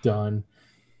rye. Done.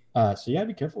 So you gotta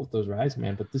be careful with those ryes,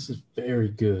 man. But this is very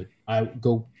good. I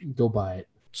go buy it.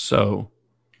 So,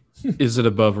 is it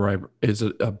above rye? Is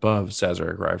it above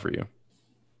Sazerac rye for you?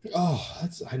 Oh,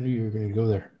 I knew you were going to go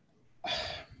there.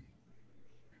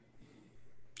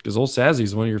 Because Old Sazzy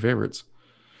is one of your favorites.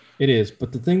 It is,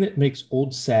 but the thing that makes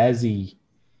Old Sazzy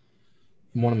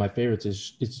one of my favorites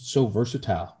is it's so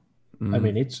versatile. I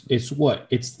mean, it's the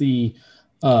it's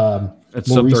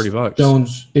sub $30.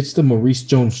 Jones. It's the Maurice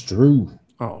Jones-Drew.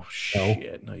 Oh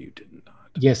shit! No, you did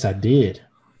not. Yes, I did.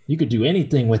 You could do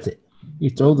anything with it. You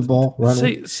throw the ball,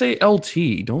 run. Say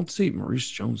LT. Don't say Maurice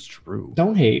Jones-Drew.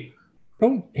 Don't hate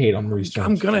on Maurice Jones.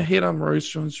 I'm gonna hate on Maurice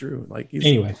Jones-Drew.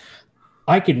 Anyway,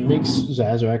 I can mix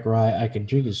Sazerac rye. I can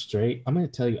drink it straight. I'm gonna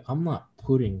tell you, I'm not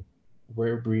putting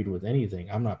rare breed with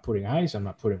anything. I'm not putting ice. I'm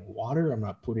not putting water.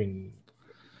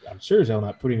 I'm sure as hell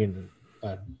not putting in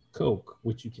Coke,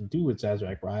 which you can do with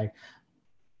Sazerac rye.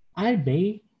 I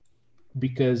may,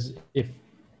 because if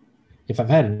I've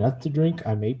had enough to drink,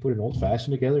 I may put an old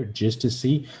fashioned together just to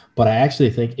see. But I actually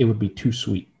think it would be too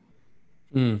sweet.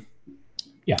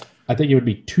 Yeah, I think it would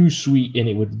be too sweet, and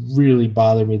it would really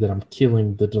bother me that I'm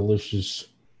killing the delicious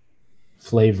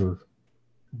flavor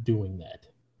doing that.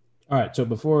 All right, so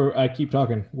before I keep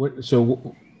talking,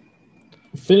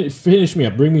 finish me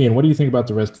up, bring me in. What do you think about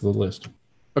the rest of the list?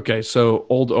 Okay, so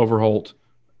Old Overholt,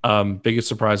 biggest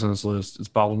surprise on this list. It's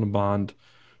bottled in bond.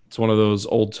 It's one of those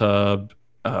old tub,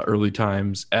 early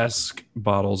times-esque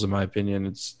bottles, in my opinion.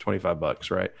 It's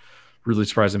 $25, right? Really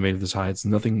surprised they made it this high. It's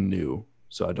nothing new,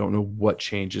 so I don't know what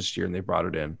changed this year, and they brought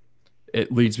it in.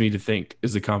 It leads me to think,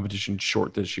 is the competition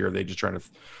short this year? Are they just trying to,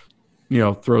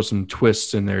 throw some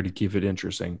twists in there to keep it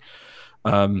interesting?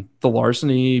 The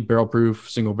Larceny, barrel proof,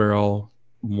 single barrel,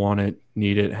 want it,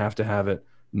 need it, have to have it.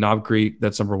 Knob Creek,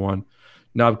 that's number one.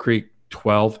 Knob Creek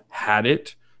 12, had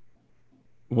it.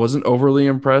 Wasn't overly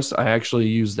impressed. I actually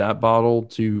used that bottle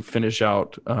to finish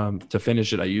out. To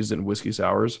finish it, I used it in whiskey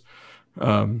sours.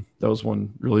 That was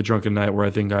one really drunken night where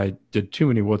I think I did too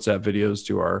many WhatsApp videos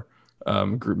to our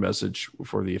group message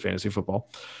for the fantasy football.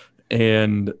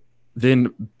 And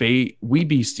then Wee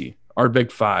Beastie,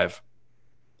 Ardbeg 5.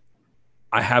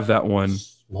 I have that one.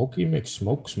 Smoky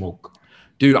smoke.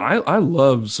 Dude, I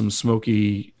love some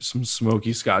smoky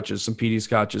scotches, some peaty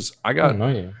scotches. I got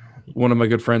one of my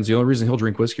good friends. The only reason he'll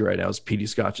drink whiskey right now is peaty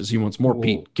scotches. He wants more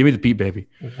peat. Give me the peat, baby.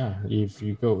 Yeah, if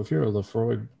you're a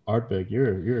Lefroy Ardbeg,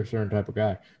 you're a certain type of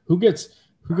guy. Who gets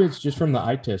just from the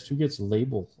eye test? Who gets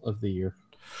label of the year?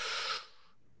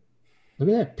 Look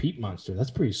at that peat monster.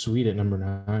 That's pretty sweet at number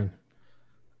 9.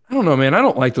 I don't know, man. I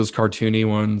don't like those cartoony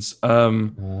ones.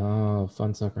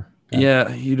 Fun sucker.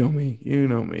 Yeah, you know me.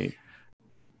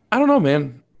 I don't know,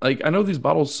 man. Like, I know these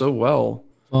bottles so well.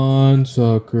 Fun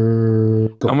sucker.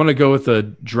 I'm going to go with a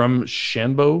Drum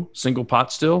Shambo single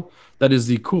pot still. That is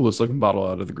the coolest looking bottle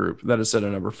out of the group. That is set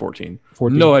at number 14.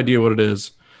 14. No idea what it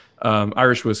is.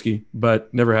 Irish whiskey,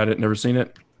 but never had it, never seen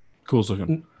it. Coolest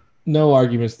looking. No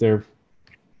arguments there.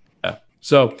 Yeah.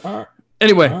 So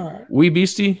anyway, Wee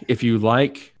Beastie, if you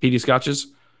like peaty scotches,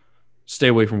 stay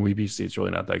away from Wee Beastie. It's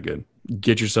really not that good.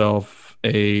 Get yourself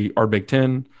a Ardbeg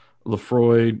 10,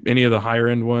 Lefroy, any of the higher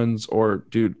end ones, or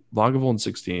dude, Lagavulin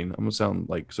 16. I'm gonna sound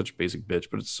like such a basic bitch,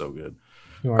 but it's so good.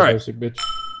 You are a basic bitch.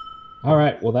 All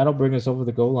right, well, that'll bring us over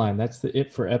the goal line. That's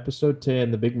it for episode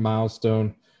 10, the big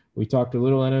milestone. We talked a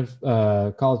little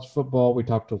college football. We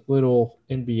talked a little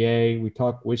NBA. We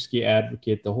talked Whiskey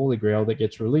Advocate, the Holy Grail that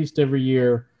gets released every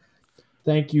year.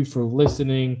 Thank you for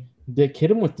listening. Dick, hit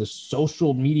him with the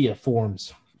social media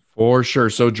forms. For sure.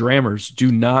 So, Drammers,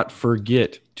 do not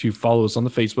forget to follow us on the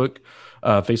Facebook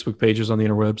pages on the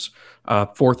interwebs.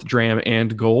 Fourth Dram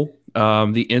and Goal.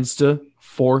 The Insta,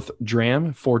 Fourth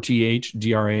Dram,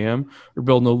 4THDRAM. We're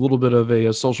building a little bit of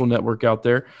a social network out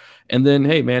there. And then,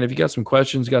 hey, man, if you got some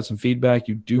questions, got some feedback,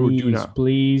 you do please, or do not.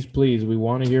 Please. We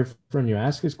want to hear from you.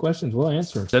 Ask us questions. We'll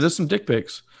answer them. Send us some dick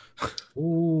pics.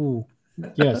 Ooh.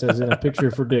 Yes, as in a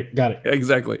picture for Dick. Got it.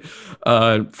 Exactly.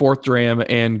 Fourth Dram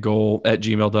and Goal at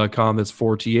gmail.com. That's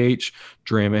 4TH,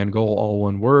 Dram and Goal, all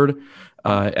one word,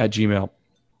 at Gmail.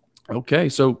 Okay,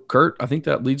 so Kurt, I think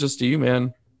that leads us to you,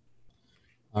 man.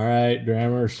 All right,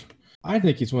 Drammers. I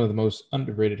think he's one of the most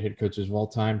underrated head coaches of all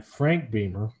time, Frank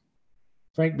Beamer.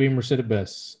 Frank Beamer said it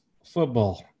best.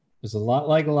 Football is a lot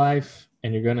like life,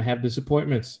 and you're going to have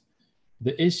disappointments.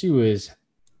 The issue is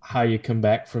how you come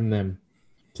back from them.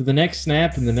 To the next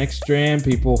snap and the next dram,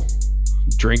 people.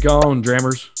 Drink on,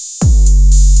 Drammers.